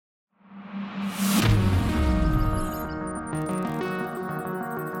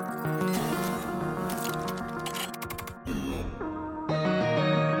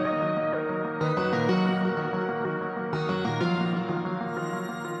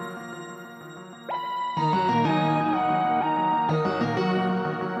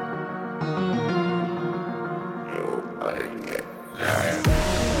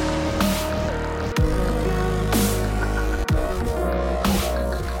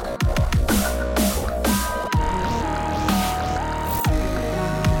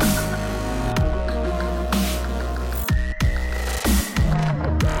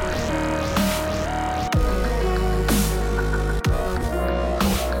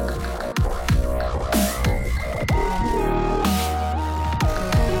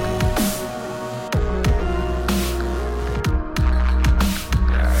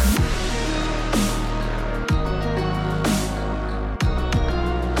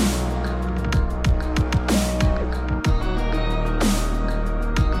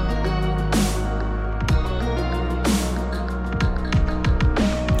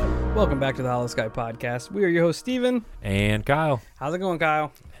Welcome back to the Hollow Sky Podcast. We are your host, Steven. And Kyle. How's it going,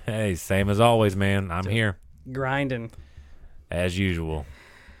 Kyle? Hey, same as always, man. I'm here. Grinding. As usual.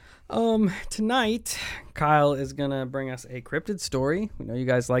 Tonight, Kyle is going to bring us a cryptid story. We know you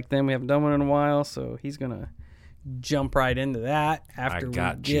guys like them. We haven't done one in a while, so he's going to jump right into that after we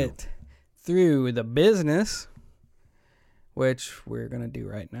get through the business, which we're going to do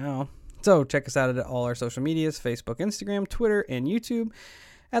right now. So check us out at all our social medias, Facebook, Instagram, Twitter, and YouTube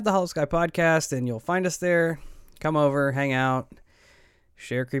at the Hollow Sky Podcast, and you'll find us there. Come over, hang out,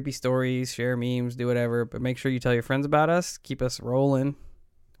 share creepy stories, share memes, do whatever, but make sure you tell your friends about us. Keep us rolling,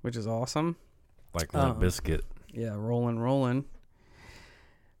 which is awesome. Like Limp Biscuit. Yeah, rolling.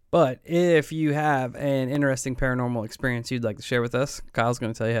 But if you have an interesting paranormal experience you'd like to share with us, Kyle's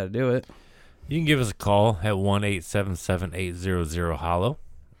going to tell you how to do it. You can give us a call at 1-877-800-HOLLOW,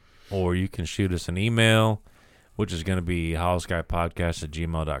 or you can shoot us an email, which is going to be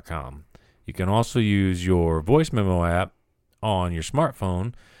hollowskypodcast@gmail.com. You can also use your voice memo app on your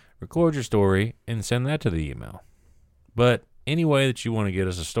smartphone, record your story, and send that to the email. But any way that you want to get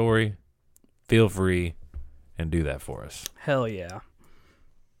us a story, feel free and do that for us. Hell yeah.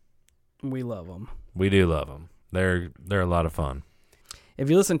 We love them. We do love them. They're a lot of fun. If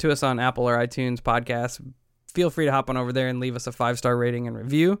you listen to us on Apple or iTunes podcasts, feel free to hop on over there and leave us a 5-star rating and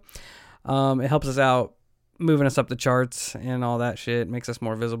review. It helps us out, moving us up the charts and all that shit. It makes us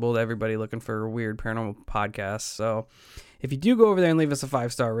more visible to everybody looking for weird paranormal podcasts. So if you do go over there and leave us a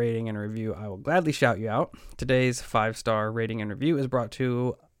 5-star rating and a review, I will gladly shout you out. Today's 5-star rating and review is brought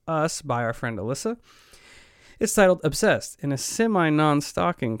to us by our friend Alyssa. It's titled Obsessed in a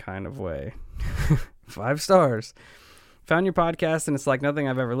semi-non-stalking kind of way. 5 stars. Found your podcast and it's like nothing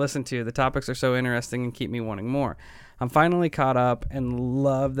I've ever listened to. The topics are so interesting and keep me wanting more. I'm finally caught up and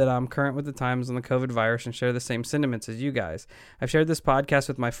love that I'm current with the times on the COVID virus and share the same sentiments as you guys. I've shared this podcast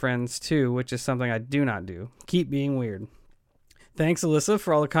with my friends too, which is something I do not do. Keep being weird. Thanks, Alyssa,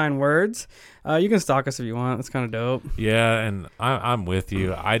 for all the kind words. You can stalk us if you want. It's kind of dope. Yeah, and I'm with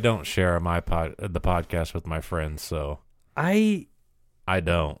you. I don't share the podcast with my friends, so I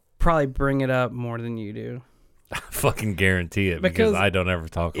don't. Probably bring it up more than you do. I fucking guarantee it because I don't ever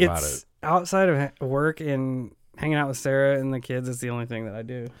talk about it. Outside of work and hanging out with Sarah and the kids is the only thing that I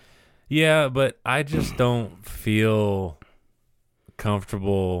do. Yeah, but I just don't feel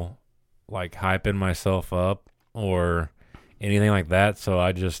comfortable like hyping myself up or anything like that. So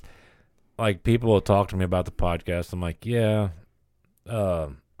I just, like, people will talk to me about the podcast. I'm like, yeah.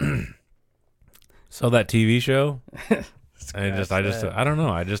 So that TV show? And I don't know.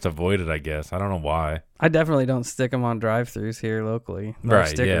 I just avoid it, I guess. I don't know why. I definitely don't stick them on drive-thrus here locally. No right,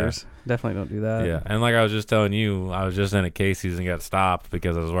 stickers. Yeah. Definitely don't do that. Yeah, and like I was just telling you, I was just in a Casey's and got stopped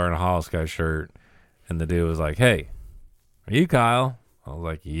because I was wearing a Hollow Sky shirt, and the dude was like, "Hey, are you Kyle?" I was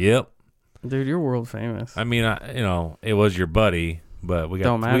like, "Yep." Dude, you're world famous. I mean, it was your buddy, but we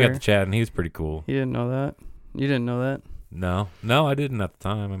got to chat, and he was pretty cool. You didn't know that? You didn't know that? No, I didn't at the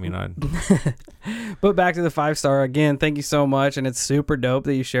time. I mean, But back to the 5-star again. Thank you so much, and it's super dope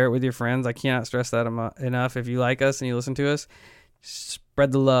that you share it with your friends. I cannot stress that enough. If you like us and you listen to us,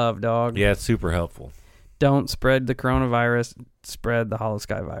 spread the love, dog. Yeah, it's super helpful. Don't spread the coronavirus. Spread the Hollow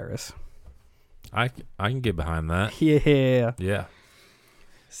Sky virus. I can get behind that. Yeah. Yeah.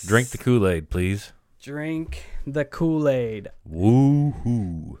 Drink the Kool-Aid, please. Drink the Kool-Aid.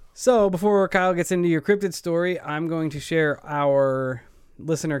 Woohoo. So before Kyle gets into your cryptid story, I'm going to share our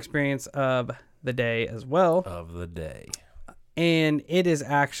listener experience of the day as well. Of the day. And it is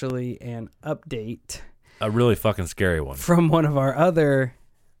actually an update. A really fucking scary one. From one of our other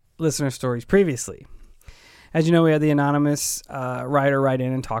listener stories previously. As you know, we had the anonymous writer write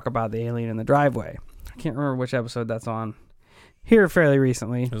in and talk about the alien in the driveway. I can't remember which episode that's on. Here fairly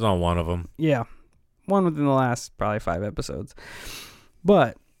recently. It was on one of them. Yeah. One within the last probably 5 episodes.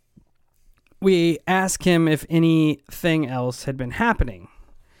 But we asked him if anything else had been happening.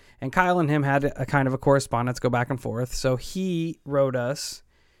 And Kyle and him had a kind of a correspondence go back and forth. So he wrote us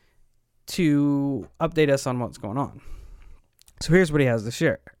to update us on what's going on. So here's what he has to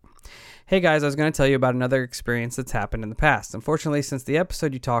share. Hey guys, I was going to tell you about another experience that's happened in the past. Unfortunately, since the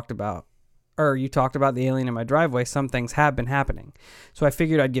episode you talked about the alien in my driveway, some things have been happening. So I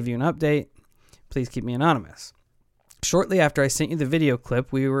figured I'd give you an update. Please keep me anonymous. Shortly after I sent you the video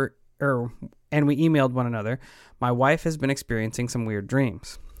clip, we emailed one another. My wife has been experiencing some weird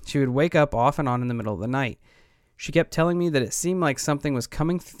dreams. She would wake up off and on in the middle of the night. She kept telling me that it seemed like something was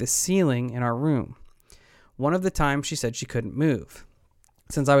coming through the ceiling in our room. One of the times she said she couldn't move.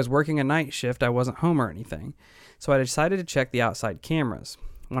 Since I was working a night shift, I wasn't home or anything, so I decided to check the outside cameras.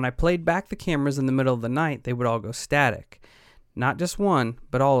 When I played back the cameras in the middle of the night, they would all go static. Not just one,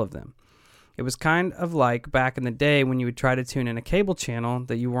 but all of them. It was kind of like back in the day when you would try to tune in a cable channel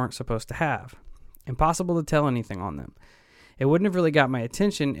that you weren't supposed to have. Impossible to tell anything on them. It wouldn't have really got my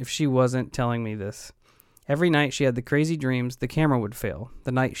attention if she wasn't telling me this. Every night she had the crazy dreams, the camera would fail.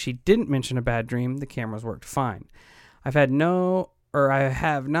 The night she didn't mention a bad dream, the cameras worked fine. I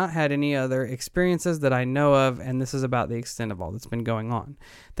have not had any other experiences that I know of, and this is about the extent of all that's been going on.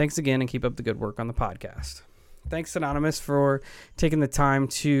 Thanks again, and keep up the good work on the podcast. Thanks, Anonymous, for taking the time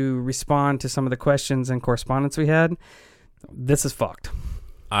to respond to some of the questions and correspondence we had. This is fucked.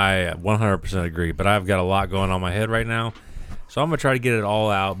 I 100% agree, but I've got a lot going on in my head right now, so I'm going to try to get it all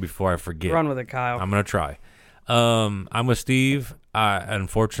out before I forget. Run with it, Kyle. I'm going to try. I'm with Steve.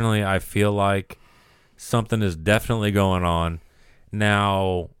 Unfortunately, I feel like something is definitely going on.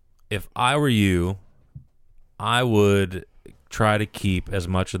 Now, if I were you, I would try to keep as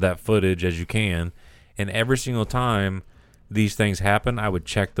much of that footage as you can. And every single time these things happen, I would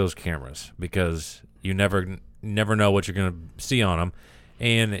check those cameras because you never know what you're going to see on them.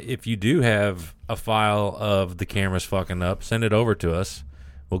 And if you do have a file of the cameras fucking up, send it over to us.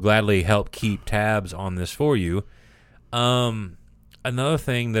 We'll gladly help keep tabs on this for you. Another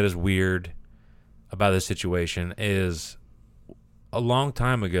thing that is weird about this situation is a long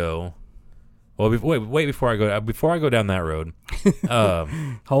time ago. Well, wait before I go down that road.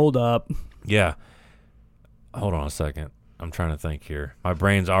 Hold up. Yeah. Hold on a second. I'm trying to think here. My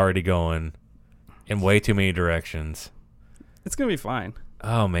brain's already going in way too many directions. It's going to be fine.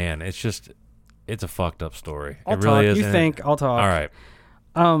 Oh, man. It's a fucked up story. I'll it really talk. is. You think, I'll talk. All right.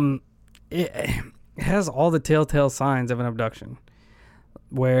 It has all the telltale signs of an abduction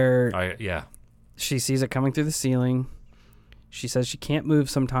where she sees it coming through the ceiling. She says she can't move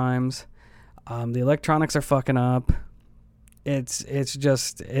sometimes. The electronics are fucking up. It's checking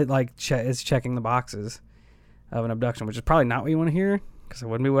the boxes of an abduction, which is probably not what you want to hear, because it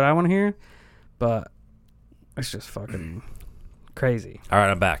wouldn't be what I want to hear, but it's just fucking crazy. All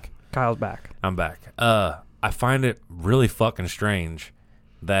right, I'm back. Kyle's back. I'm back. I find it really fucking strange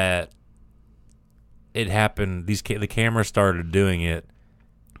that it happened. The camera started doing it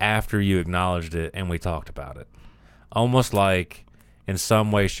after you acknowledged it and we talked about it. Almost like, in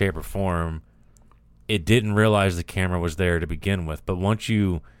some way, shape, or form, it didn't realize the camera was there to begin with. But once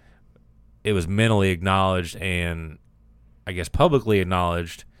it was mentally acknowledged and, I guess, publicly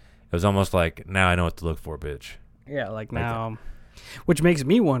acknowledged, it was almost like, now I know what to look for, bitch. Yeah, like now. Which makes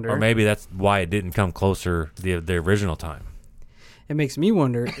me wonder. Or maybe that's why it didn't come closer the original time. It makes me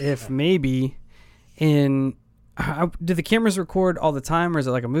wonder if maybe do the cameras record all the time, or is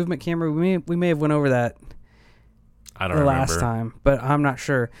it like a movement camera? We may have went over that I don't remember last time, but I'm not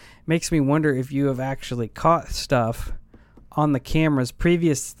sure. It makes me wonder if you have actually caught stuff on the cameras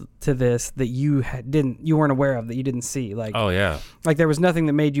previous to this that you weren't aware of, that you didn't see. Like, oh yeah, like there was nothing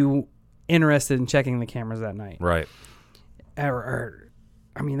that made you interested in checking the cameras that night, right? Or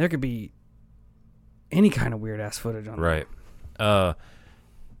I mean, there could be any kind of weird ass footage on right. But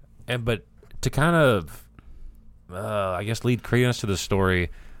to kind of, I guess, lead credence to the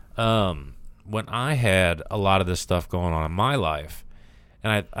story, when I had a lot of this stuff going on in my life,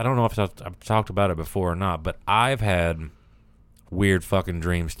 and I don't know if I've talked about it before or not, but I've had weird fucking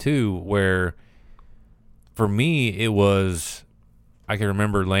dreams too, where for me it was, I can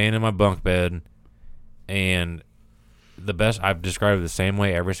remember laying in my bunk bed, and the best, I've described it the same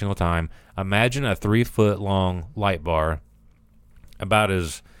way every single time. Imagine a 3-foot long light bar, about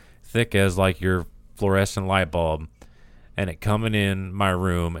as thick as like your fluorescent light bulb, and it coming in my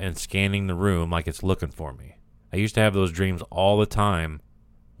room and scanning the room like it's looking for me. I used to have those dreams all the time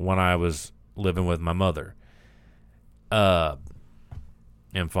when I was living with my mother and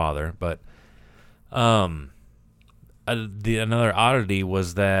father. But another oddity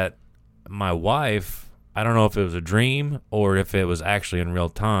was that my wife, I don't know if it was a dream or if it was actually in real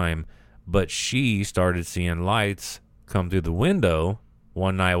time, but she started seeing lights come through the window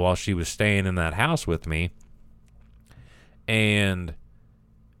one night while she was staying in that house with me. And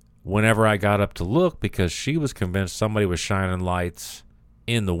whenever I got up to look, because she was convinced somebody was shining lights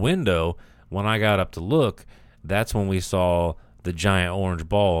in the window, when I got up to look, that's when we saw the giant orange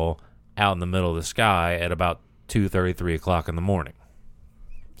ball out in the middle of the sky at about 2:30, 3 o'clock in the morning.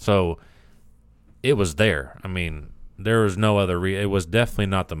 So it was there. I mean, there was no other it was definitely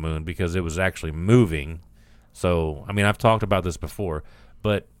not the moon, because it was actually moving. So, I mean, I've talked about this before,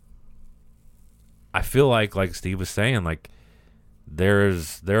 but I feel like Steve was saying, like,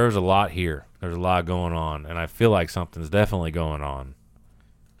 there's a lot here. There's a lot going on, and I feel like something's definitely going on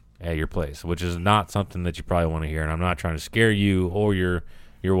at your place, which is not something that you probably want to hear. And I'm not trying to scare you or your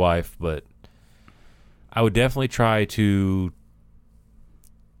wife, but I would definitely try to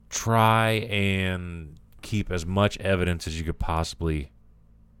try and keep as much evidence as you could possibly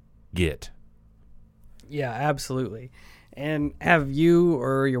get. Yeah, absolutely. And have you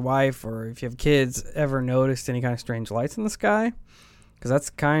or your wife, or if you have kids, ever noticed any kind of strange lights in the sky? Because that's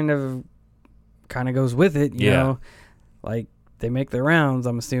kind of goes with it, you know? Like, they make their rounds,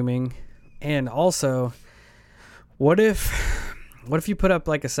 I'm assuming. And also, what if you put up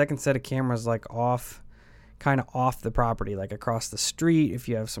like a second set of cameras, like off the property, like across the street, if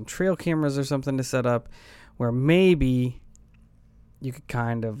you have some trail cameras or something to set up, where maybe you could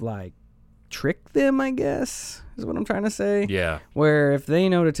kind of like trick them, I guess, is what I'm trying to say. Yeah. Where if they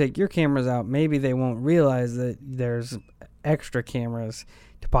know to take your cameras out, maybe they won't realize that there's extra cameras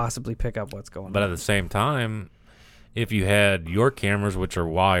to possibly pick up what's going on. But at the same time, if you had your cameras, which are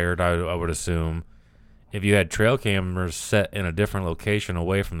wired, I would assume, if you had trail cameras set in a different location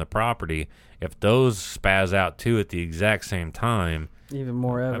away from the property, if those spaz out too at the exact same time, even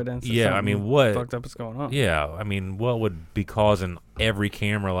more evidence. Yeah, I mean, what fucked up is going on? Yeah, I mean, what would be causing every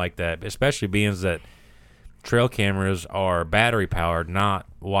camera like that? Especially being that trail cameras are battery powered, not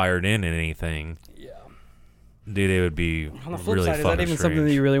wired in anything. Yeah, dude, it would be on the flip really side. Is that even strange. something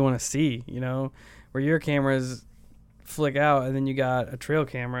that you really want to see? You know, where your cameras flick out and then you got a trail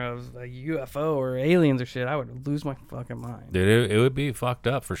camera of a UFO or aliens or shit? I would lose my fucking mind. Dude, it would be fucked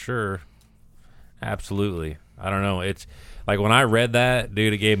up for sure. Absolutely. I don't know. It's like when I read that,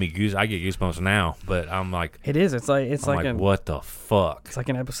 dude, it gave me I get goosebumps now. But I'm like, it is. It's like what the fuck? It's like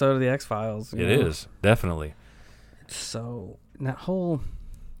an episode of the X-Files. It is definitely. So that whole,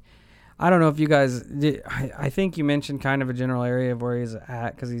 I don't know if you guys did. I think you mentioned kind of a general area of where he's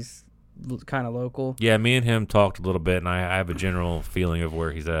at because he's kind of local. Yeah, me and him talked a little bit, and I have a general feeling of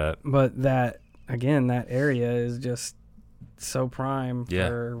where he's at. But that area is just so prime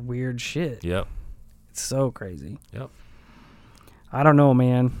for weird shit. Yep. It's so crazy. Yep. I don't know,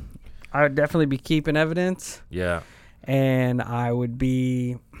 man. I would definitely be keeping evidence. Yeah. And I would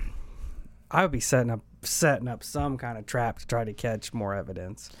be setting up some kind of trap to try to catch more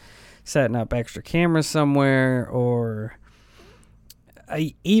evidence. Setting up extra cameras somewhere, or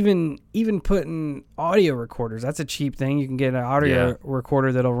even putting audio recorders. That's a cheap thing. You can get an audio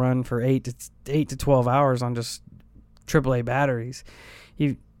recorder that'll run for 8 to 12 hours on just AAA batteries.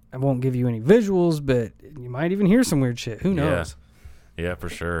 I won't give you any visuals, but you might even hear some weird shit. Who knows? Yeah, for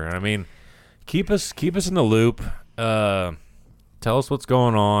sure. I mean, keep us in the loop. Tell us what's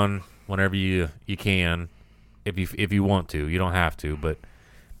going on whenever you can, if you want to. You don't have to, but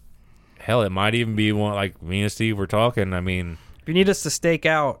hell, it might even be one like me and Steve were talking. I mean, if you need us to stake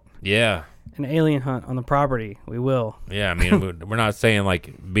out, an alien hunt on the property, we will. Yeah, I mean, we're not saying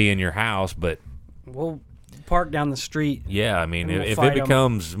like be in your house, but we'll park down the street. Yeah, I mean, if it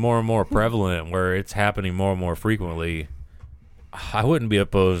becomes more and more prevalent where it's happening more and more frequently, I wouldn't be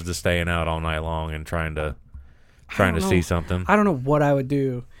opposed to staying out all night long and trying to see something. I don't know what I would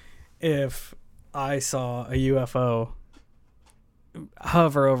do if I saw a UFO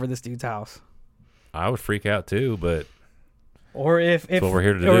hover over this dude's house. I would freak out too, but or if that's what we're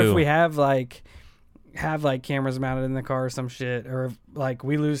here to or do. If we have cameras mounted in the car or some shit, or if, like,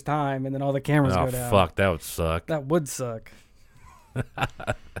 we lose time and then all the cameras go down. Fuck, that would suck. That would suck.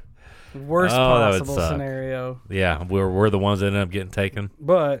 Worst possible scenario. Yeah, we're the ones that end up getting taken.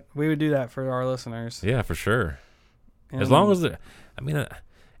 But we would do that for our listeners. Yeah, for sure. As long as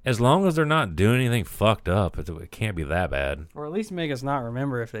they're not doing anything fucked up, it can't be that bad. Or at least make us not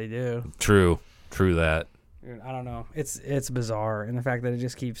remember if they do. True that. I don't know. It's bizarre, and the fact that it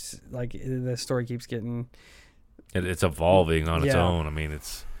just keeps, like, the story keeps getting. It's evolving on its own. I mean,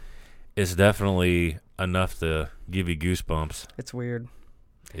 it's definitely enough to give you goosebumps. It's weird.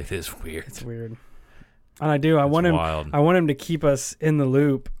 It is weird. It's weird. And I want him. Wild. I want him to keep us in the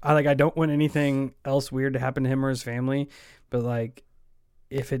loop. I don't want anything else weird to happen to him or his family. But like,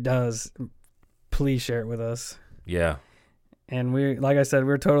 if it does, please share it with us. Yeah. And like I said,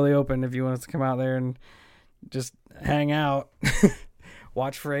 we're totally open if you want us to come out there and just hang out,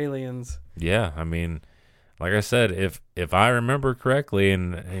 watch for aliens. Yeah, I mean, like I said, if I remember correctly,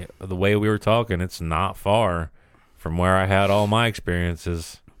 and the way we were talking, it's not far from where I had all my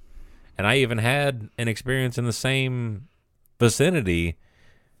experiences. And I even had an experience in the same vicinity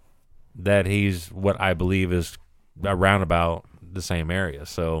that he's what I believe is around about the same area.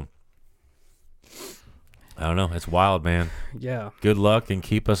 So I don't know. It's wild, man. Yeah. Good luck and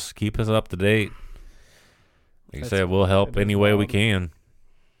keep us up to date. Like I said, we'll help any way we can.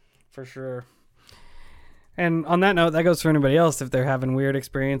 For sure. And on that note, that goes for anybody else. If they're having weird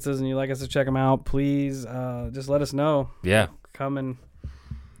experiences and you'd like us to check them out, please just let us know. Yeah. Come and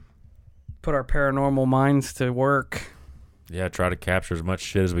put our paranormal minds to work. Yeah, try to capture as much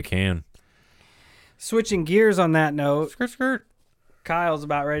shit as we can. Switching gears on that note, Skirt. Kyle's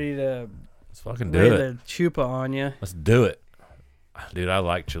about ready to Let's fucking do lay it. the chupa on you. Let's do it. Dude, I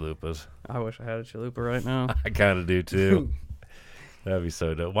like chalupas. I wish I had a chalupa right now. I kind of do, too. That'd be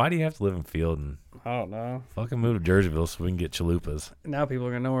so dope. Why do you have to live in Fielden? I don't know. Fucking move to Jerseyville so we can get chalupas. Now people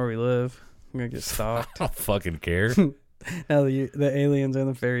are going to know where we live. I'm going to get stalked. I don't fucking care. Now the aliens and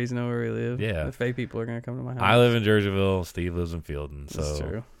the fairies know where we live. Yeah. The fake people are going to come to my house. I live in Jerseyville. Steve lives in Fielden. That's So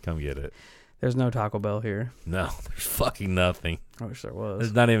true. come get it. There's no Taco Bell here. No, there's fucking nothing. I wish there was.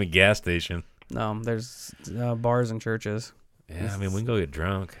 There's not even a gas station. No, there's bars and churches. Yeah, I mean, we can go get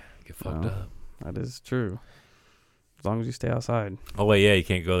drunk, get fucked up. That is true. As long as you stay outside. Oh, wait, yeah, you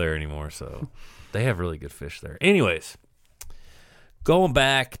can't go there anymore, so they have really good fish there. Anyways, going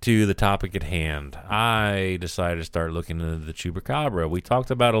back to the topic at hand, I decided to start looking into the Chupacabra. We talked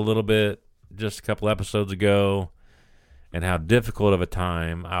about it a little bit just a couple episodes ago and how difficult of a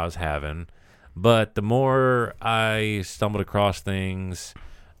time I was having. But the more I stumbled across things,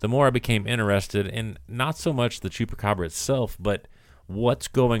 the more I became interested in not so much the Chupacabra itself, but what's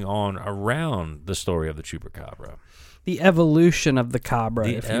going on around the story of the Chupacabra. The evolution of the cabra,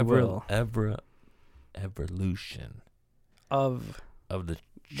 if you will. Evolution Of the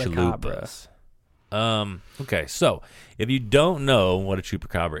the cabra. chalupas. Okay, so if you don't know what a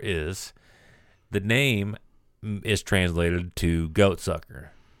Chupacabra is, the name is translated to goat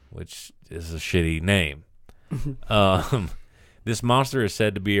sucker, which is a shitty name. This monster is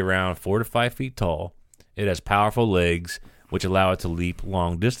said to be around 4 to 5 feet tall. It has powerful legs, which allow it to leap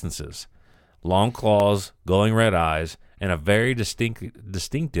long distances, long claws, glowing red eyes, and a very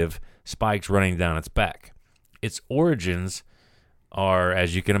distinctive spikes running down its back. Its origins are,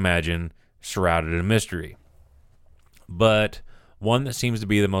 as you can imagine, shrouded in mystery. But one that seems to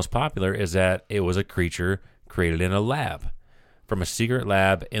be the most popular is that it was a creature created in a lab, from a secret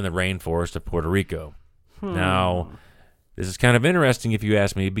lab in the rainforest of Puerto Rico. Now, this is kind of interesting if you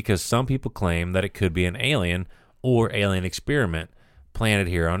ask me, because some people claim that it could be an alien or alien experiment planted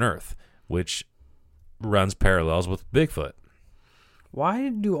here on Earth, which runs parallels with Bigfoot. Why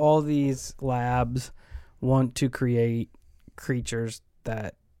do all these labs want to create creatures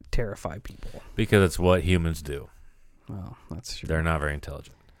that terrify people? Because it's what humans do. Well, that's true. They're not very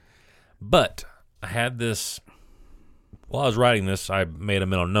intelligent. But I had this, while I was writing this, I made a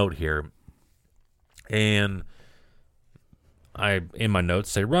mental note here, and I, in my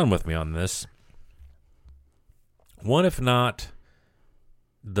notes, say run with me on this. One, if not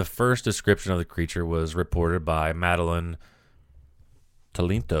the first description of the creature, was reported by Madeline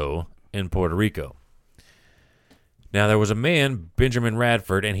Talento in Puerto Rico. Now, there was a man, Benjamin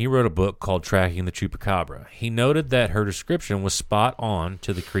Radford, and he wrote a book called Tracking the Chupacabra. He noted that her description was spot on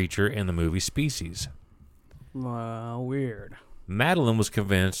to the creature in the movie Species. Weird. Madeline was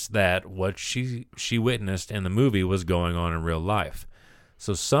convinced that what she witnessed in the movie was going on in real life.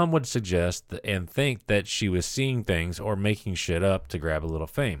 So some would suggest and think that she was seeing things or making shit up to grab a little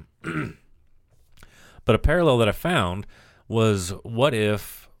fame. But a parallel that I found was, what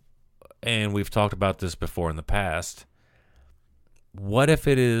if, and we've talked about this before in the past, what if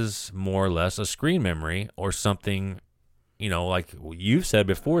it is more or less a screen memory or something, you know, like you've said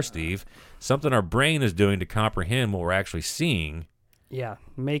before, Steve, something our brain is doing to comprehend what we're actually seeing. Yeah,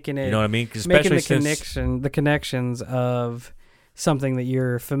 making it. You know what I mean? Making Especially the connections of something that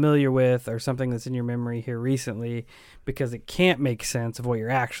you're familiar with or something that's in your memory here recently, because it can't make sense of what you're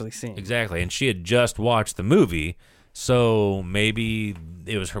actually seeing. Exactly, and she had just watched the movie, so maybe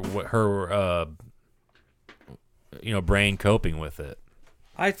it was her brain coping with it.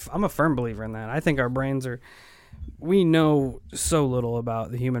 I'm a firm believer in that. I think our brains we know so little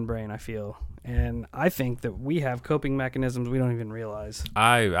about the human brain, I feel. And I think that we have coping mechanisms we don't even realize.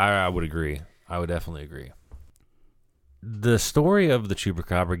 I would agree. I would definitely agree. The story of the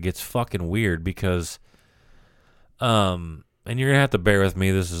Chupacabra gets fucking weird because, and you're going to have to bear with me,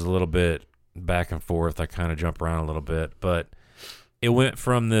 this is a little bit back and forth. I kind of jump around a little bit, but it went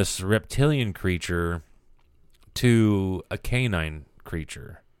from this reptilian creature to a canine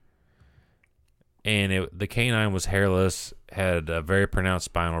creature. And the canine was hairless, had a very pronounced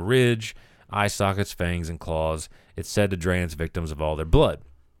spinal ridge, eye sockets, fangs, and claws. It's said to drain its victims of all their blood.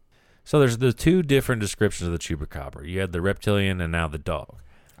 So there's the two different descriptions of the Chupacabra. You had the reptilian and now the dog.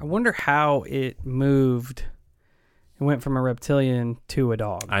 I wonder how it moved. It went from a reptilian to a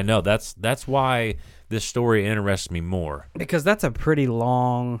dog. I know. That's why this story interests me more. Because that's a pretty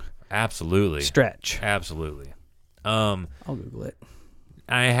long Absolutely. stretch. Absolutely. I'll Google it.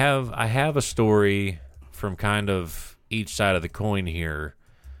 I have a story from kind of each side of the coin here.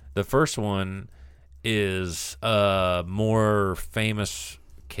 The first one is a more famous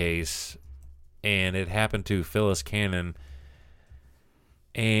case, and it happened to Phyllis Cannon,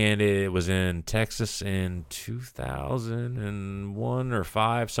 and it was in Texas in 2001 or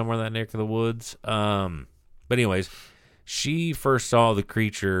 5, somewhere in that neck of the woods. But anyways, she first saw the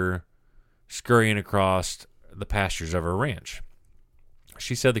creature scurrying across the pastures of her ranch.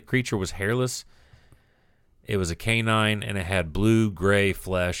 She said the creature was hairless. It was a canine, and it had blue-gray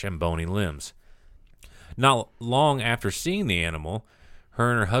flesh and bony limbs. Not long after seeing the animal,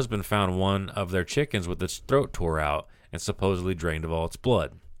 her and her husband found one of their chickens with its throat tore out and supposedly drained of all its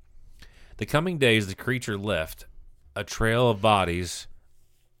blood. The coming days, the creature left a trail of bodies,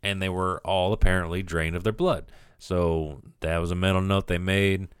 and they were all apparently drained of their blood. So that was a mental note they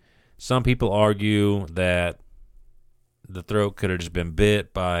made. Some people argue that the throat could have just been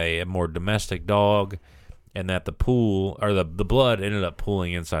bit by a more domestic dog, and that the blood ended up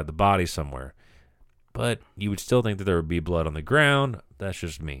pooling inside the body somewhere. But you would still think that there would be blood on the ground. That's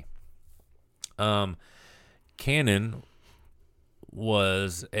just me. Cannon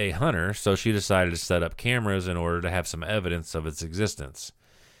was a hunter, so she decided to set up cameras in order to have some evidence of its existence.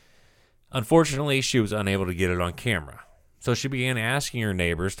 Unfortunately, she was unable to get it on camera. So she began asking her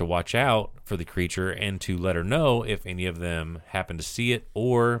neighbors to watch out for the creature and to let her know if any of them happened to see it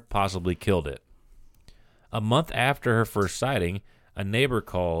or possibly killed it. A month after her first sighting, a neighbor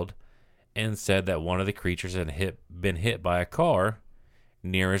called and said that one of the creatures had been hit by a car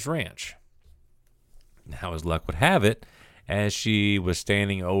near his ranch. Now, as luck would have it, as she was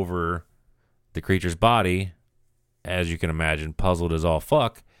standing over the creature's body, as you can imagine, puzzled as all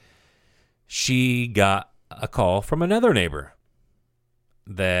fuck, she got a call from another neighbor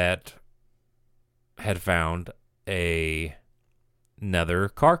that had found another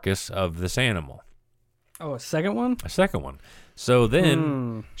carcass of this animal. Oh, a second one? A second one. So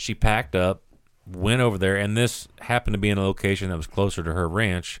then she packed up, went over there, and this happened to be in a location that was closer to her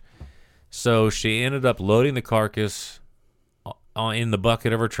ranch. So she ended up loading the carcass in the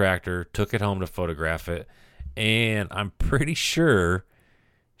bucket of her tractor, took it home to photograph it, and I'm pretty sure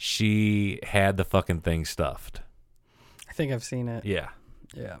she had the fucking thing stuffed. I think I've seen it. Yeah.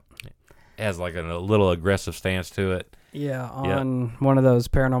 Yeah. It has like a little aggressive stance to it. Yeah, on one of those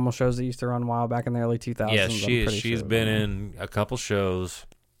paranormal shows that used to run a while back in the early 2000s. Yeah, she's been in a couple shows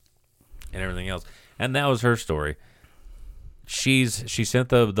and everything else. And that was her story. She sent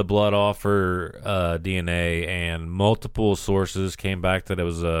the blood off for DNA, and multiple sources came back that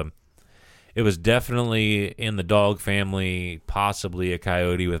it was definitely in the dog family, possibly a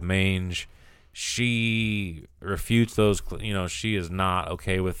coyote with mange. She refutes those, she is not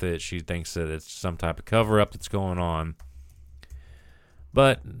okay with it. She thinks that it's some type of cover-up that's going on.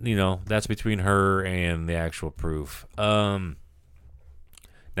 But, that's between her and the actual proof. Now,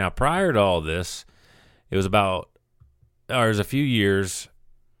 prior to all this, it was a few years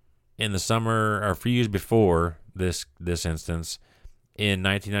in the summer, or a few years before this instance. In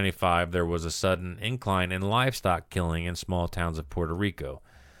 1995, there was a sudden incline in livestock killing in small towns of Puerto Rico.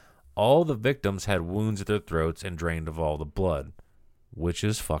 All the victims had wounds at their throats and drained of all the blood, which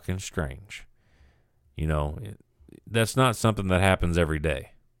is fucking strange. That's not something that happens every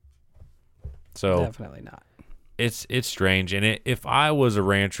day. So definitely not. It's strange, and if I was a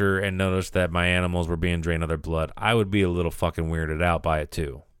rancher and noticed that my animals were being drained of their blood, I would be a little fucking weirded out by it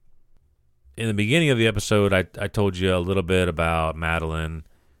too. In the beginning of the episode, I told you a little bit about Madeline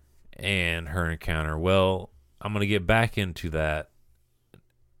and her encounter. Well, I'm going to get back into that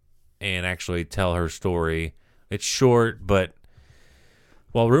and actually tell her story. It's short, but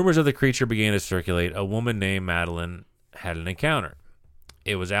while rumors of the creature began to circulate, a woman named Madeline had an encounter.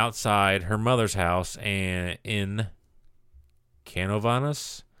 It was outside her mother's house, and in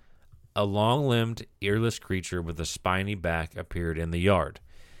Canovanas, a long-limbed, earless creature with a spiny back appeared in the yard.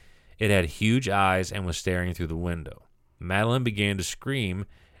 It had huge eyes and was staring through the window. Madeline began to scream,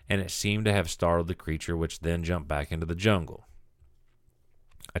 and it seemed to have startled the creature, which then jumped back into the jungle.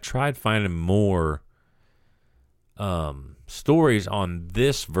 I tried finding more stories on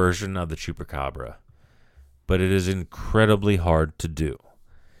this version of the Chupacabra, but it is incredibly hard to do,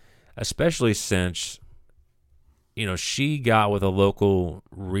 especially since, she got with a local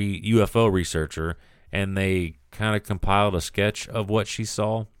UFO researcher, and they kind of compiled a sketch of what she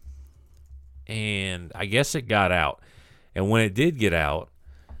saw, and I guess it got out. And when it did get out,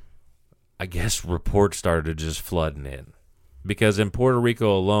 I guess reports started just flooding in. Because in Puerto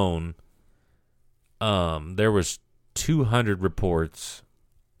Rico alone, there was 200 reports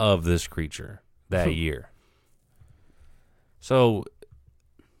of this creature that year. So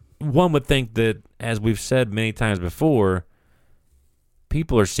one would think that, as we've said many times before,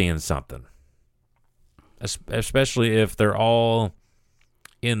 people are seeing something. especially if they're all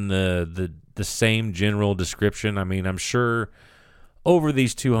in the same general description. I mean, I'm sure over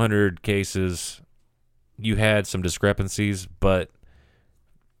these 200 cases, you had some discrepancies, but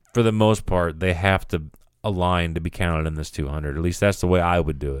for the most part, they have to align to be counted in this 200. At least that's the way I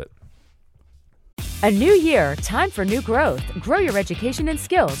would do it. A new year, time for new growth. Grow your education and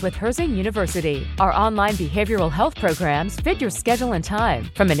skills with Herzing University. Our online behavioral health programs fit your schedule and time.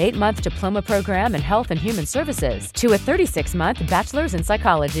 From an 8-month diploma program in health and human services to a 36-month bachelor's in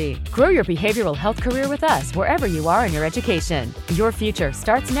psychology. Grow your behavioral health career with us wherever you are in your education. Your future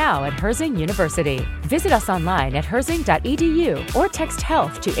starts now at Herzing University. Visit us online at herzing.edu or text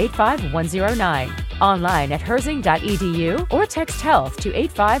health to 85109. Online at herzing.edu or text health to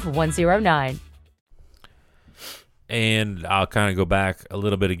 85109. And I'll kind of go back a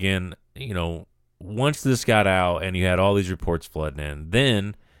little bit again. You know, once this got out and you had all these reports flooding in,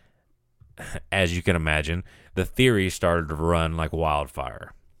 then, as you can imagine, the theory started to run like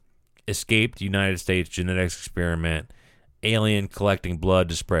wildfire. Escaped United States genetics experiment, alien collecting blood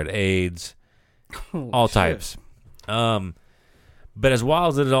to spread AIDS, all types. But as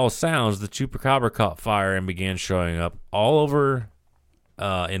wild as it all sounds, the Chupacabra caught fire and began showing up all over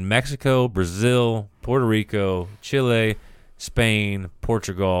in Mexico, Brazil, Puerto Rico, Chile, Spain,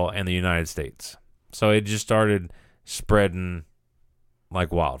 Portugal, and the United States. So it just started spreading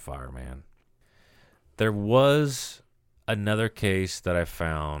like wildfire, man. There was another case that I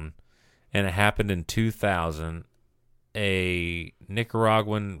found, and it happened in 2000. A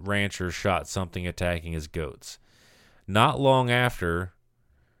Nicaraguan rancher shot something attacking his goats. Not long after,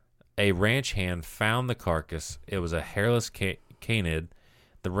 a ranch hand found the carcass. It was a hairless canid.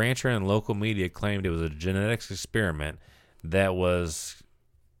 The rancher and local media claimed it was a genetics experiment that was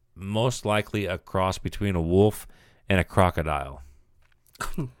most likely a cross between a wolf and a crocodile.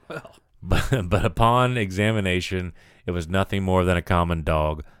 Well. But upon examination, it was nothing more than a common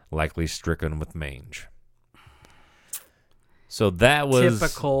dog, likely stricken with mange. So that was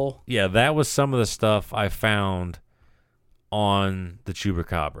typical. Yeah, that was some of the stuff I found on the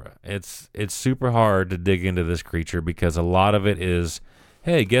Chupacabra. It's super hard to dig into this creature because a lot of it is,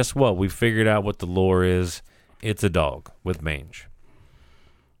 hey, guess what? We figured out what the lore is. It's a dog with mange.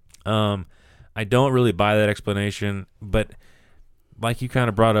 I don't really buy that explanation, but like you kind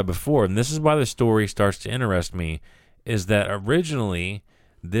of brought up before, and this is why the story starts to interest me, is that originally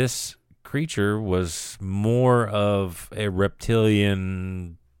this creature was more of a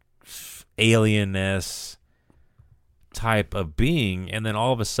reptilian, alien-esque type of being, and then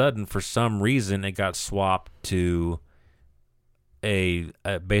all of a sudden, for some reason, it got swapped to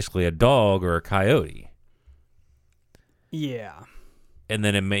basically a dog or a coyote. Yeah. And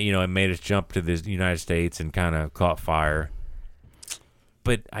then it made its jump to the United States and kind of caught fire.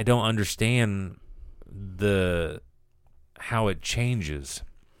 But I don't understand how it changes.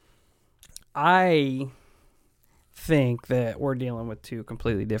 I think that we're dealing with two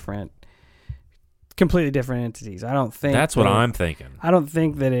completely different entities. I don't think that's what I'm thinking. I don't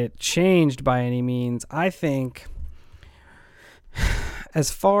think that it changed by any means. I think as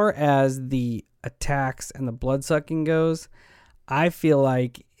far as the attacks and the blood sucking goes, I feel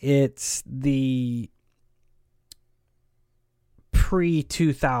like it's the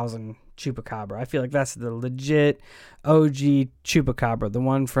pre-2000 Chupacabra. I feel like that's the legit OG Chupacabra, the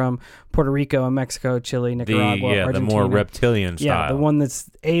one from Puerto Rico and Mexico, Chile, Nicaragua, Argentina. The more reptilian style. Yeah, the one that's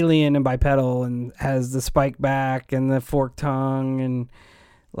alien and bipedal and has the spike back and the forked tongue and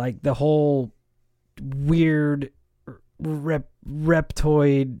like the whole weird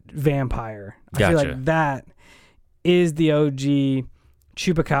reptoid vampire. Gotcha. I feel like that is the OG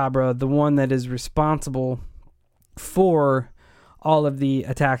Chupacabra, the one that is responsible for all of the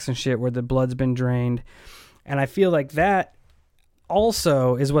attacks and shit where the blood's been drained. And I feel like that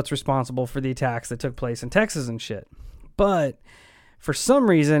also is what's responsible for the attacks that took place in Texas and shit. But for some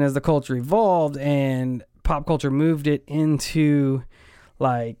reason, as the culture evolved and pop culture moved it into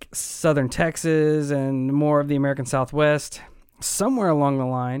like southern Texas and more of the American Southwest, somewhere along the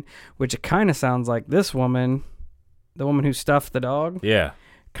line, which it kind of sounds like this woman, the woman who stuffed the dog,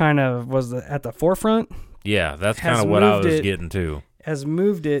 kind of was at the forefront. Yeah, that's kind of what I was getting to. Has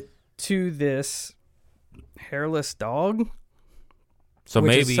moved it to this hairless dog. So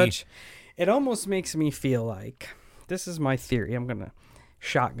maybe it almost makes me feel like, this is my theory. I'm gonna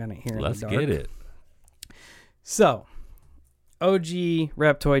shotgun it here. Let's in the dark. get it. So, OG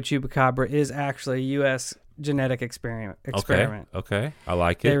Reptoid Chupacabra is actually a U.S. genetic experiment. Okay, I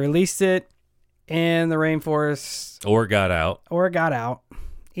like it. They released it in the rainforest, or got out.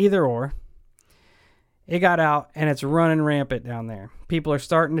 Either or. It got out, and it's running rampant down there. People are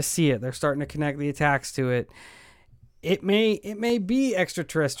starting to see it. They're starting to connect the attacks to it. It may be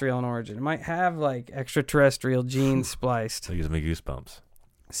extraterrestrial in origin. It might have like extraterrestrial genes spliced. It gives me goosebumps.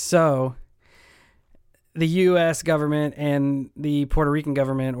 So the U.S. government and the Puerto Rican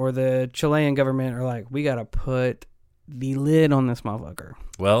government or the Chilean government are like, we got to put the lid on this motherfucker.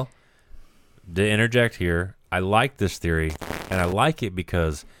 Well, to interject here, I like this theory, and I like it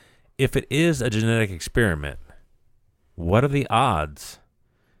because if it is a genetic experiment, what are the odds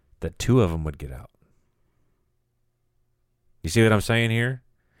that 2 of them would get out? You see what I'm saying here?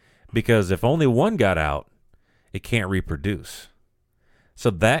 Because if only one got out, it can't reproduce.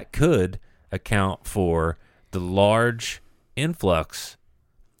 So that could account for the large influx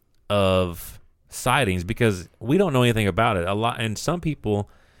of sightings, because we don't know anything about it. And some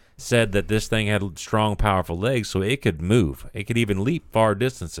people said that this thing had strong, powerful legs, so it could move. It could even leap far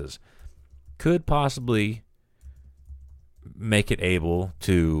distances. Could possibly make it able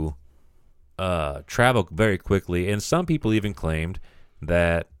to travel very quickly, and some people even claimed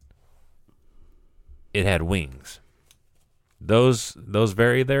that it had wings. Those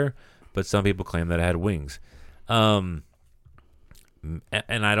vary there, but some people claim that it had wings. And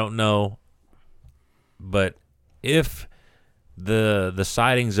I don't know, but if the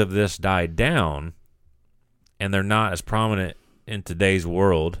sightings of this died down, and they're not as prominent in today's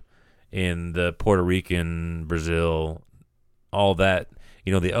world, in the Puerto Rican, Brazil, all that.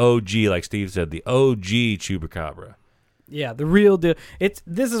 You know, the OG, like Steve said, the OG Chupacabra. Yeah, the real deal.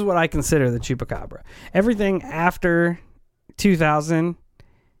 This is what I consider the Chupacabra. Everything after 2000,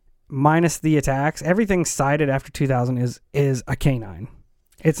 minus the attacks, everything cited after 2000 is a canine.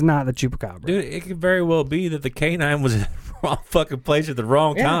 It's not the Chupacabra. Dude, it could very well be that the canine was in the wrong fucking place at the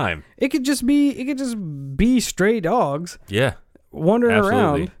wrong time. It could just be stray dogs. Yeah. Wandering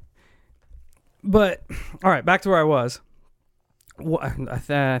absolutely. around. But, all right, back to where I was.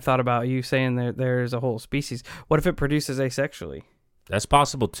 I thought about you saying there's a whole species. What if it produces asexually? That's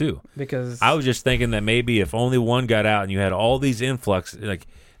possible too. Because I was just thinking that maybe if only one got out and you had all these influx in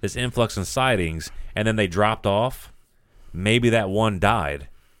sightings, and then they dropped off, maybe that one died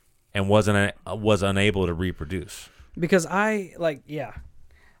and was unable to reproduce. Because that's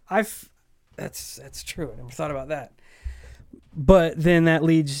true. I never thought about that. But then that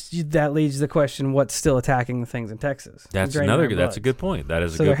leads the question: what's still attacking the things in Texas? That's a good point. That is a good point.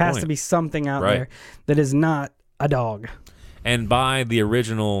 So there has to be something out there that is not a dog. And by the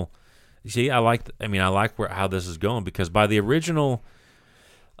original, see, I like how this is going, because by the original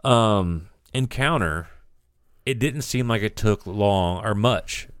encounter, it didn't seem like it took long or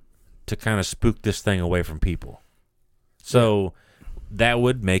much to kind of spook this thing away from people. So that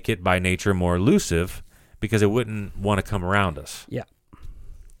would make it by nature more elusive, because it wouldn't want to come around us. Yeah.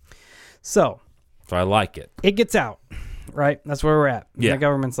 So I like it. It gets out, right? That's where we're at. Yeah. The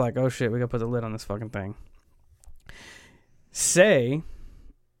government's like, oh shit, we got to put the lid on this fucking thing. Say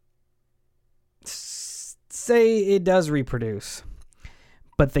it does reproduce,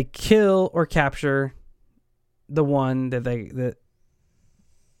 but they kill or capture the one that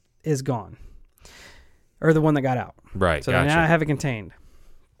is gone, or the one that got out. Right. So gotcha. They now have it contained.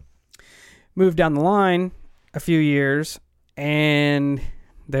 Move down the line a few years, and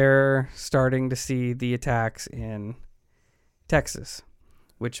they're starting to see the attacks in Texas,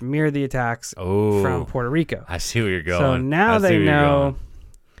 which mirror the attacks from Puerto Rico. I see where you're going. So now they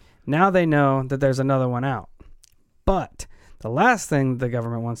know that there's another one out. But the last thing the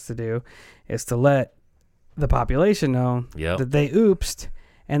government wants to do is to let the population know that they oopsed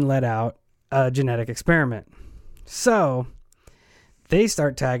and let out a genetic experiment. So they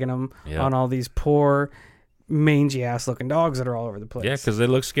start tagging them on all these poor, mangy ass looking dogs that are all over the place. Yeah, because they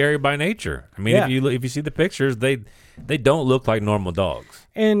look scary by nature. I mean, if you see the pictures, they don't look like normal dogs.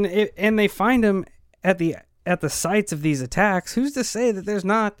 And they find them at the sites of these attacks. Who's to say that there's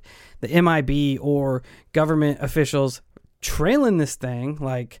not the MIB or government officials trailing this thing,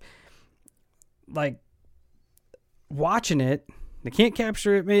 like watching it? They can't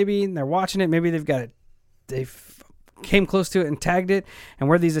capture it, maybe, and they're watching it. Maybe they've came close to it and tagged it, and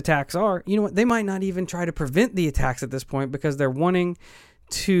where these attacks are, you know what, they might not even try to prevent the attacks at this point, because they're wanting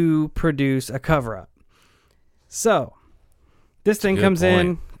to produce a cover-up. So this thing comes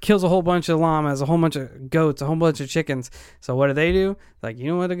in, kills a whole bunch of llamas, a whole bunch of goats, a whole bunch of chickens. So what do? Like, you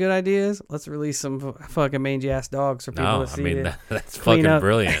know what a good idea is? Let's release some fucking mangy ass dogs for people to see. I mean, that's fucking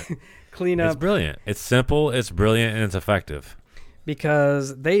brilliant. Clean up. It's brilliant. It's simple, it's brilliant, and it's effective.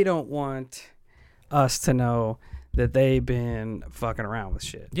 Because they don't want us to know that they've been fucking around with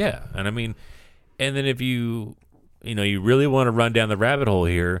shit. Yeah, and I mean, and then if you really want to run down the rabbit hole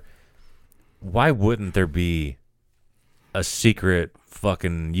here, why wouldn't there be a secret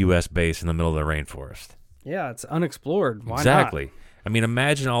fucking U.S. base in the middle of the rainforest? Yeah, it's unexplored. Why exactly. not? I mean,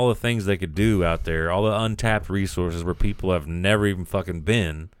 imagine all the things they could do out there, all the untapped resources where people have never even fucking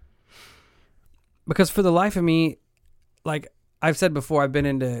been. Because for the life of me, like I've said before, I've been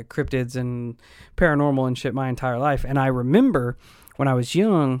into cryptids and paranormal and shit my entire life. And I remember when I was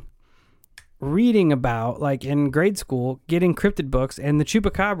young reading about, like in grade school, getting cryptid books, and the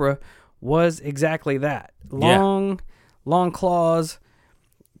Chupacabra was exactly that. Long claws,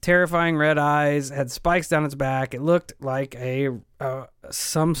 terrifying red eyes, had spikes down its back. It looked like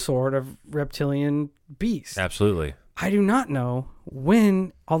some sort of reptilian beast. Absolutely. I do not know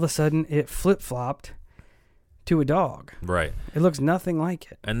when all of a sudden it flip-flopped to a dog. Right. It looks nothing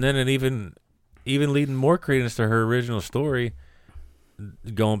like it. And then it even leading more credence to her original story,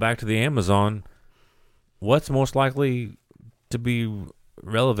 going back to the Amazon, what's most likely to be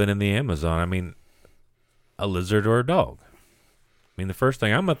relevant in the Amazon? I mean, a lizard or a dog? I mean, the first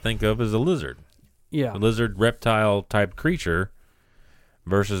thing I'm going to think of is a lizard. Yeah. A lizard reptile type creature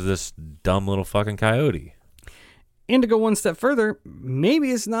versus this dumb little fucking coyote. And to go one step further,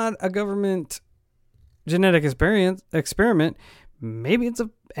 maybe it's not a government genetic experiment. Maybe it's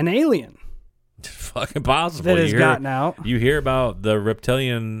an alien. It's fucking possible. That has gotten out. You hear about the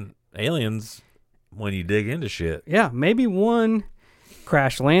reptilian aliens when you dig into shit. Yeah, maybe one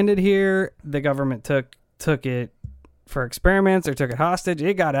crash landed here. The government took it for experiments or took it hostage.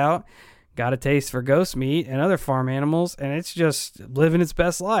 It got out, got a taste for ghost meat and other farm animals, and it's just living its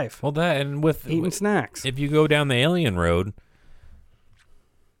best life. Well, that and eating snacks. If you go down the alien road,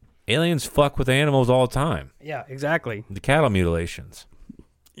 aliens fuck with animals all the time. Yeah, exactly. The cattle mutilations.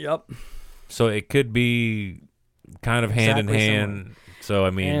 Yep. So it could be kind of hand in hand. Similar. So,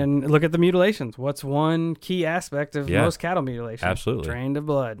 I mean... And look at the mutilations. What's one key aspect of most cattle mutilations? Absolutely. Drain to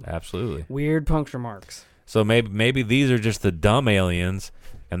blood. Absolutely. Weird puncture marks. So maybe these are just the dumb aliens,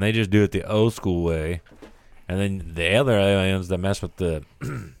 and they just do it the old school way. And then the other aliens that mess with the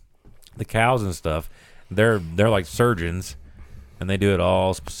the cows and stuff, they're like surgeons, and they do it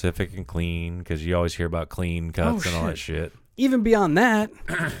all specific and clean, because you always hear about clean cuts and all that shit. Even beyond that,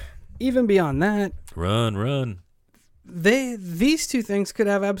 run. These two things could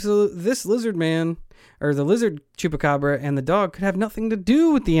have this lizard man, or the lizard Chupacabra, and the dog could have nothing to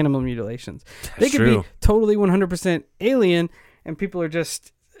do with the animal mutilations. They could be totally 100% alien, and people are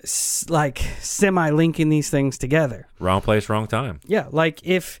just like semi-linking these things together. Wrong place, wrong time. Yeah, like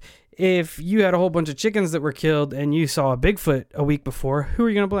if you had a whole bunch of chickens that were killed and you saw a Bigfoot a week before, who are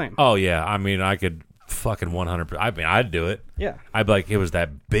you going to blame? Oh, yeah. I mean, I could fucking 100%. I mean, I'd do it. Yeah. I'd be like, it was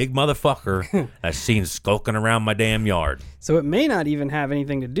that big motherfucker that's seen skulking around my damn yard. So it may not even have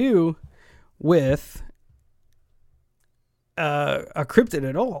anything to do with a cryptid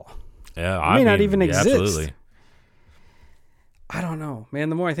at all. Yeah, it may not even exist. Absolutely. I don't know, man.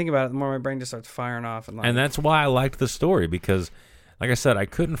 The more I think about it, the more my brain just starts firing off. And that's why I liked the story, because, like I said, I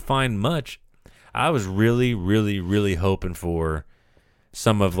couldn't find much. I was really, really, really hoping for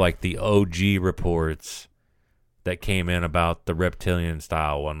some of like the OG reports that came in about the reptilian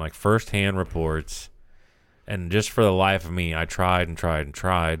style one, like firsthand reports. And just for the life of me, I tried,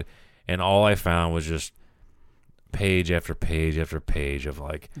 and all I found was just page after page after page of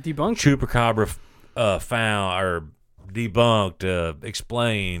like debunked Chupacabra found or debunked,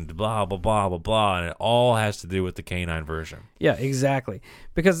 explained, blah blah blah blah blah, and it all has to do with the canine version. Yeah, exactly.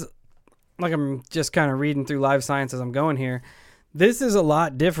 Because like I'm just kind of reading through Live Science as I'm going here. This is a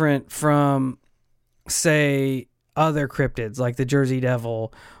lot different from, say, other cryptids like the Jersey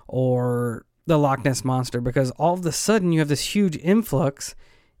Devil or the Loch Ness Monster, because all of a sudden you have this huge influx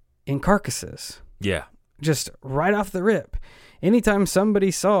in carcasses. Yeah. Just right off the rip. Anytime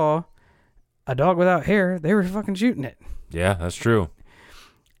somebody saw a dog without hair, they were fucking shooting it. Yeah, that's true.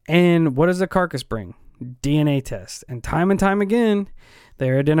 And what does a carcass bring? DNA test. And time again,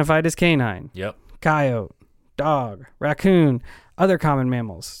 they're identified as canine. Yep. Coyote, dog, raccoon, other common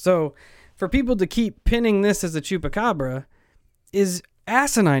mammals. So for people to keep pinning this as a Chupacabra is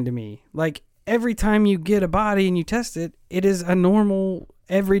asinine to me. Like every time you get a body and you test it, it is a normal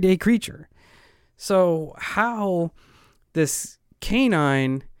everyday creature. So how this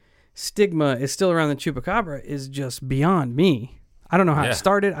canine stigma is still around the Chupacabra is just beyond me. I don't know how it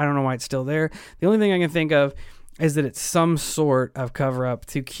started. I don't know why it's still there. The only thing I can think of is that it's some sort of cover-up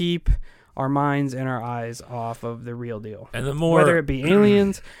to keep our minds and our eyes off of the real deal. And the more, whether it be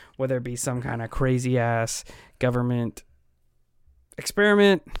aliens, whether it be some kind of crazy-ass government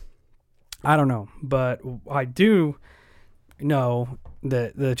experiment, I don't know. But I do know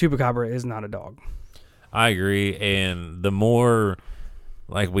that the Chupacabra is not a dog. I agree. And the more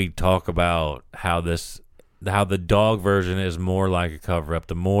like we talk about how the dog version is more like a cover up,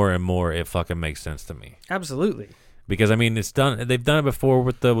 the more and more it fucking makes sense to me. Absolutely. Because I mean, they've done it before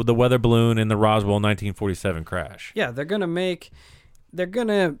with the weather balloon in the Roswell 1947 crash. Yeah, they're gonna make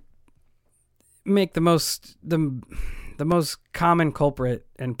the most common culprit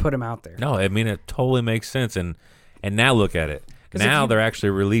and put him out there. No, I mean it totally makes sense, and now look at it. Now they're actually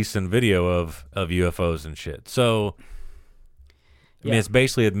releasing video of UFOs and shit. So I mean, it's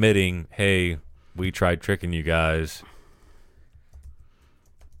basically admitting, hey, we tried tricking you guys.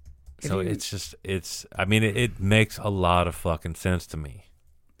 So it makes a lot of fucking sense to me.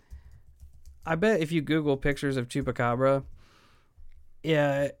 I bet if you Google pictures of Chupacabra,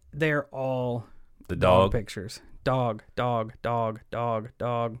 yeah, they're all the dog pictures. Dog.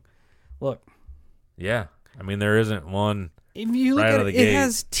 Look. Yeah. I mean, there isn't one. If you look at it, it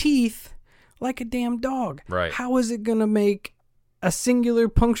has teeth like a damn dog. Right. How is it going to make a singular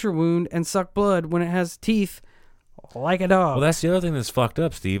puncture wound and suck blood when it has teeth like a dog? Well, that's the other thing that's fucked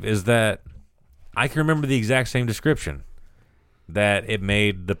up, Steve, is that I can remember the exact same description, that it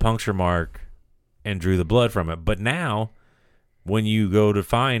made the puncture mark and drew the blood from it. But now, when you go to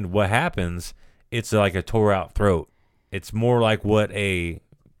find what happens, it's like a tore out throat. It's more like what a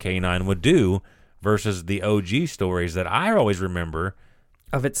canine would do versus the OG stories that I always remember.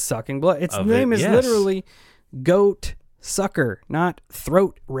 Of it sucking blood. Its name is literally Goat Sucker, not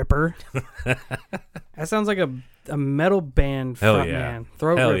Throat Ripper. That sounds like a metal band frontman.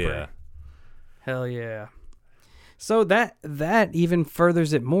 Throat Hell Ripper. Yeah. Hell yeah. So that even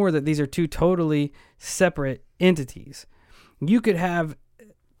furthers it more that these are two totally separate entities. You could have,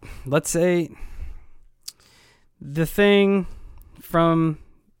 let's say, the thing from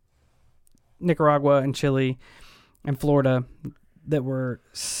Nicaragua and Chile and Florida that were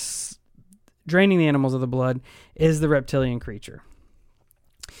draining the animals of the blood is the reptilian creature.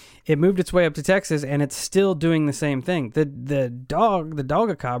 It moved its way up to Texas, and it's still doing the same thing. The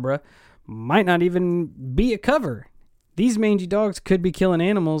Dogacabra, might not even be a cover. These mangy dogs could be killing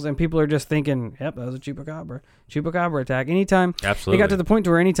animals, and people are just thinking, yep, that was a Chupacabra attack. Anytime Absolutely. It got to the point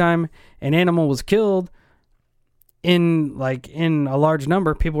to where anytime an animal was killed in a large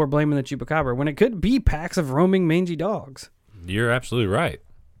number, people were blaming the Chupacabra, when it could be packs of roaming mangy dogs. You're absolutely right.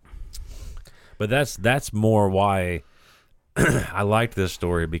 But that's more why I liked this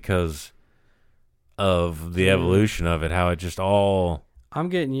story, because of the evolution of it, how it just all... I'm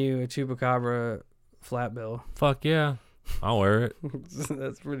getting you a Chupacabra flat bill. Fuck yeah. I'll wear it.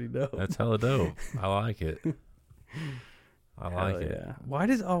 That's pretty dope. That's hella dope. I like it. I like it. Yeah. Why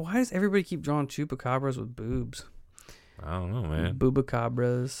does everybody keep drawing Chupacabras with boobs? I don't know, man.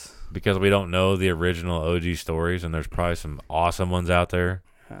 Boobacabras. Because we don't know the original OG stories, and there's probably some awesome ones out there.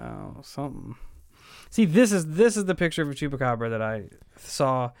 Oh, something. See, this is the picture of a Chupacabra that I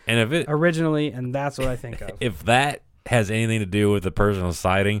saw originally, and that's what I think of. If that has anything to do with the personal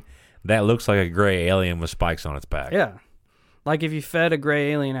sighting, that looks like a gray alien with spikes on its back. Yeah. Like if you fed a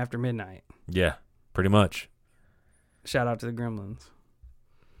gray alien after midnight. Yeah, pretty much. Shout out to the Gremlins.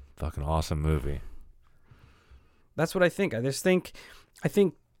 Fucking awesome movie. That's what I think. I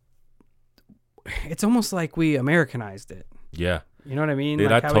think it's almost like we Americanized it. Yeah. You know what I mean? Dude,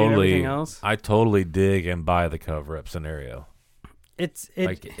 like I totally dig and buy the cover-up scenario.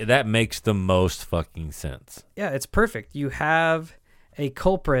 That makes the most fucking sense. Yeah, it's perfect. You have a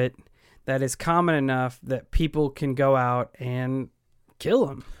culprit that is common enough that people can go out and kill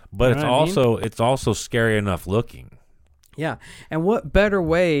him. But it's also scary enough looking. Yeah. And what better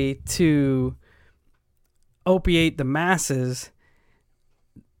way to opiate the masses,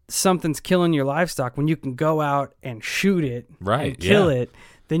 something's killing your livestock, when you can go out and shoot it and kill it,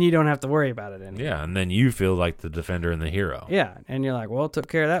 then you don't have to worry about it anymore. Yeah, and then you feel like the defender and the hero. Yeah, and you're like, well, it took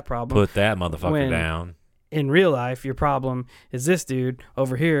care of that problem. Put that motherfucker down. In real life, your problem is this dude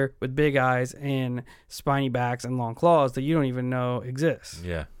over here with big eyes and spiny backs and long claws that you don't even know exists.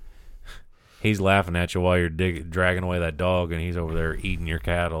 Yeah. He's laughing at you while you're dragging away that dog, and he's over there eating your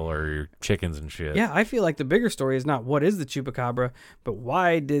cattle or your chickens and shit. Yeah, I feel like the bigger story is not what is the Chupacabra, but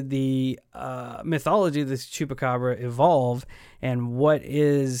why did the mythology of this Chupacabra evolve, and what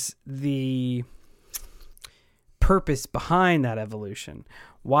is the purpose behind that evolution?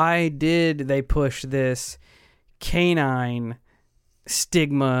 Why did they push this canine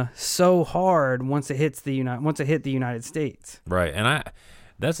stigma so hard once it hit the United States? Right, and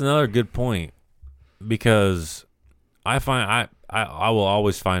that's another good point, because I find I will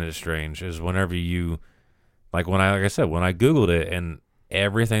always find it strange is whenever you like I said when I Googled it, and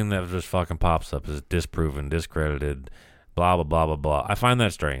everything that just fucking pops up is disproven, discredited, blah blah blah blah blah. I find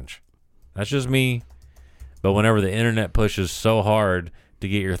that strange. That's just me. But whenever the internet pushes so hard to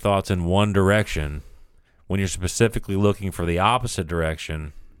get your thoughts in one direction when you're specifically looking for the opposite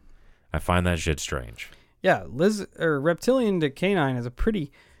direction, I find that shit strange. Yeah, reptilian to canine is a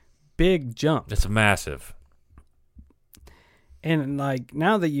pretty big jump. It's massive. And like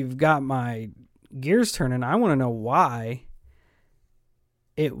now that you've got my gears turning, I want to know why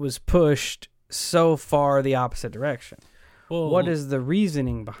it was pushed so far the opposite direction. Well, what is the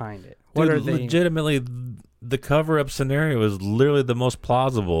reasoning behind it? What are they? Legitimately, the cover-up scenario is literally the most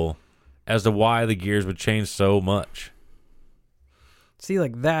plausible as to why the gears would change so much. See,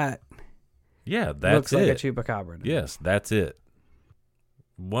 like that. Yeah, that's looks like a chupacabra. Yes, that's it.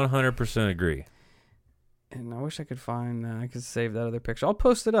 100% agree. And I wish I could find. I could save that other picture. I'll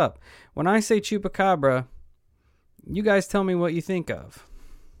post it up. When I say chupacabra, you guys tell me what you think of.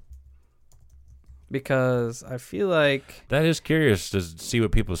 Because I feel like that is curious to see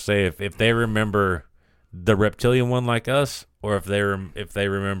what people say if they remember the reptilian one like us, or if they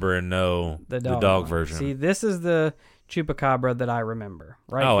remember and know the dog version. See, this is the chupacabra that I remember.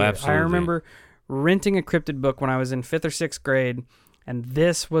 Right. Oh, here. absolutely. I remember renting a cryptid book when I was in 5th or 6th grade, and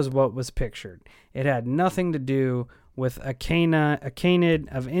this was what was pictured. It had nothing to do with a canid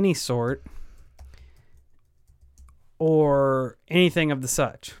of any sort or anything of the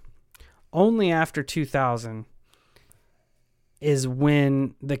such. Only after 2000 is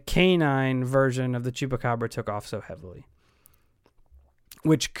when the canine version of the chupacabra took off so heavily.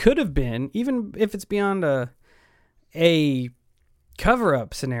 Which could have been, even if it's beyond a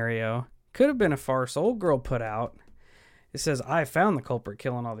cover-up scenario, could have been a farce old girl put out. It says, I found the culprit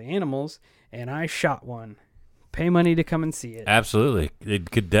killing all the animals, and I shot one. Pay money to come and see it. Absolutely.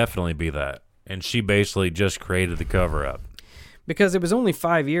 It could definitely be that. And she basically just created the cover-up. Because it was only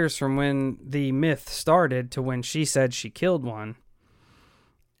 5 years from when the myth started to when she said she killed one.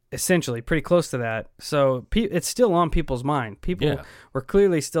 Essentially, pretty close to that. So it's still on people's mind. People were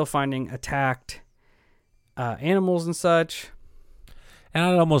clearly still finding attacked animals and such. And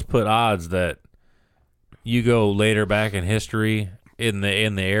I'd almost put odds that you go later back in history in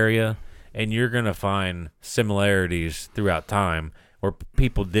the area, and you're going to find similarities throughout time where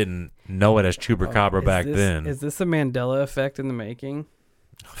people didn't know it as Chupacabra back then. Is this a Mandela effect in the making?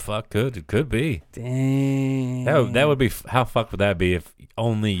 Fuck, it could be. Dang. That would be, how fucked would that be if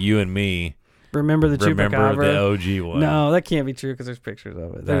only you and me remember the Chupacabra? The OG one. No, that can't be true because there's pictures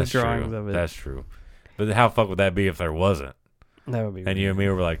of it. There's drawings of it. That's true. But how fucked would that be if there wasn't? That would be. And you and me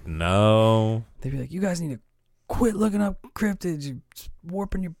were like, no. They'd be like, you guys need to quit looking up cryptids. You're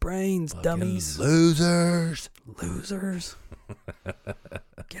warping your brains, fucking dummies. Losers.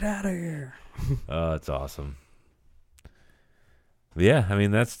 Get out of here. Oh, that's awesome. But yeah, I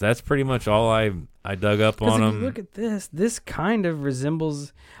mean that's pretty much all I dug up on them. Look at this. This kind of resembles.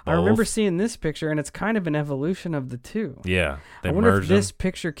 Both. I remember seeing this picture, and it's kind of an evolution of the two. Yeah, I wonder if this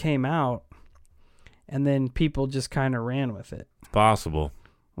picture came out, and then people just kind of ran with it. Possible.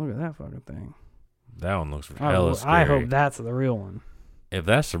 Look at that fucking thing. That one looks hella scary. I hope that's the real one. If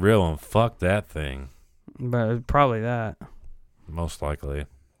that's the real one, fuck that thing. But probably that. Most likely.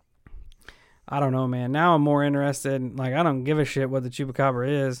 I don't know, man. Now I'm more interested. Like, I don't give a shit what the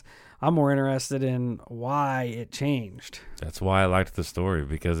Chupacabra is. I'm more interested in why it changed. That's why I liked the story,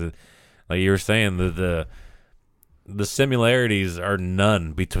 because like you were saying, the similarities are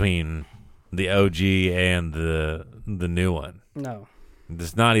none between the OG and the new one. No.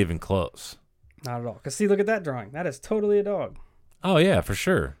 It's not even close. Not at all. Because see, look at that drawing. That is totally a dog. Oh, yeah, for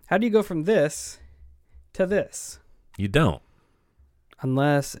sure. How do you go from this to this? You don't.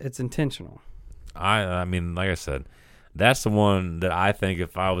 Unless it's intentional. I mean, like I said, that's the one that I think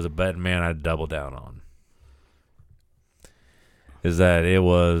if I was a betting man, I'd double down on. Is that it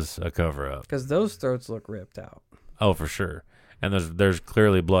was a cover-up. Because those throats look ripped out. Oh, for sure. And there's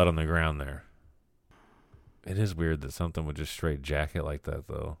clearly blood on the ground there. It is weird that something would just straight jack it like that,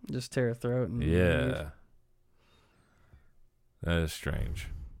 though. Just tear a throat. And yeah. leave. That is strange.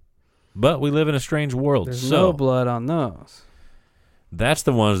 But we live in a strange world. There's no blood on those. That's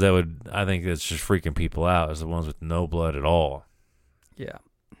the ones that would, I think that's just freaking people out, is the ones with no blood at all. Yeah.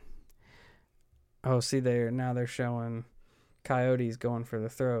 Oh, see, now they're showing coyotes going for the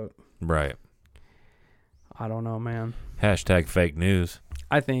throat. Right. I don't know, man. Hashtag fake news.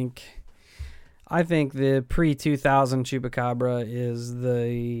 I think the pre-2000 Chupacabra is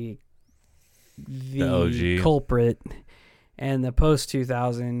the OG culprit, and the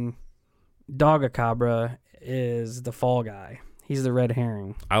post-2000 Dogacabra is the fall guy. He's the red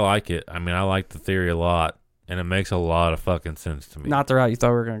herring. I like it. I mean, I like the theory a lot, and it makes a lot of fucking sense to me. Not the route you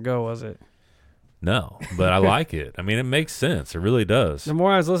thought we were going to go, was it? No, but I like it. I mean, it makes sense. It really does. The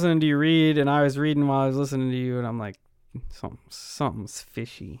more I was listening to you read, and I was reading while I was listening to you, and I'm like, something's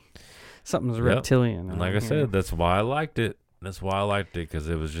fishy. Something's reptilian. And like I said, that's why I liked it. That's why I liked it, because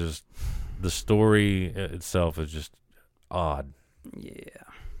it was just, the story itself is just odd. Yeah.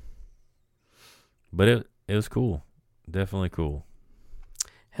 But it was cool. Definitely cool.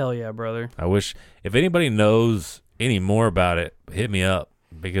 Hell yeah, brother. I wish, if anybody knows any more about it, hit me up,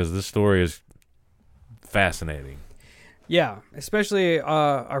 because this story is fascinating. Yeah, especially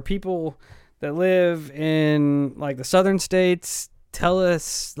our people that live in like the southern states. Tell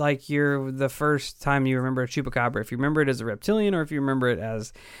us like the first time you remember a chupacabra, if you remember it as a reptilian or if you remember it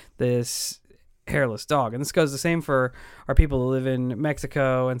as this hairless dog. And this goes the same for our people that live in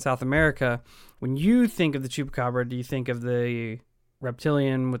Mexico and South America. When you think of the chupacabra, do you think of the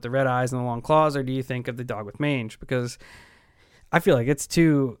reptilian with the red eyes and the long claws, or do you think of the dog with mange? Because I feel like it's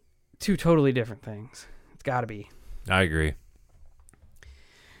two totally different things. It's got to be. I agree.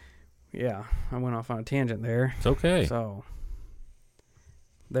 Yeah, I went off on a tangent there. It's okay. So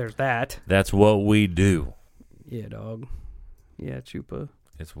there's that. That's what we do. Yeah, dog. Yeah, Chupa.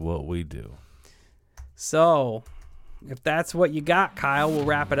 It's what we do. So if that's what you got, Kyle, we'll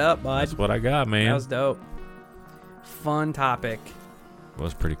wrap it up, bud. That's what I got, man. That was dope. Fun topic. It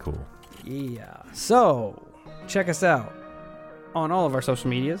was pretty cool. Yeah. So check us out on all of our social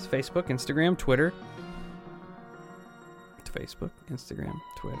medias: Facebook, Instagram, Twitter. Facebook, Instagram,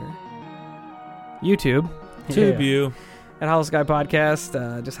 Twitter, YouTube. You. At Hollow Sky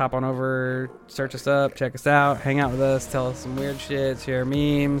Podcast. Just hop on over, search us up, check us out, hang out with us, tell us some weird shit, share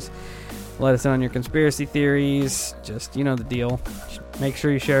memes, let us know on your conspiracy theories. Just, you know the deal. Make sure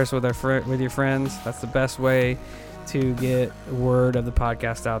you share us with with your friends. That's the best way to get word of the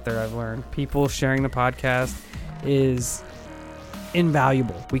podcast out there, I've learned. People sharing the podcast is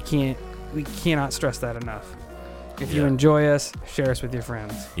invaluable. We cannot stress that enough. If you enjoy us, share us with your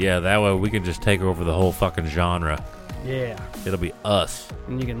friends. Yeah, that way we can just take over the whole fucking genre. Yeah. It'll be us.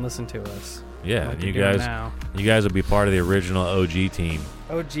 And you can listen to us. Yeah, like you guys will be part of the original OG team.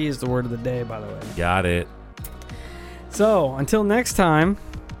 OG is the word of the day, by the way. Got it. So, until next time,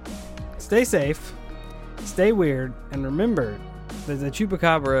 stay safe, stay weird, and remember that the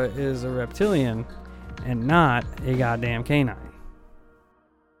Chupacabra is a reptilian and not a goddamn canine.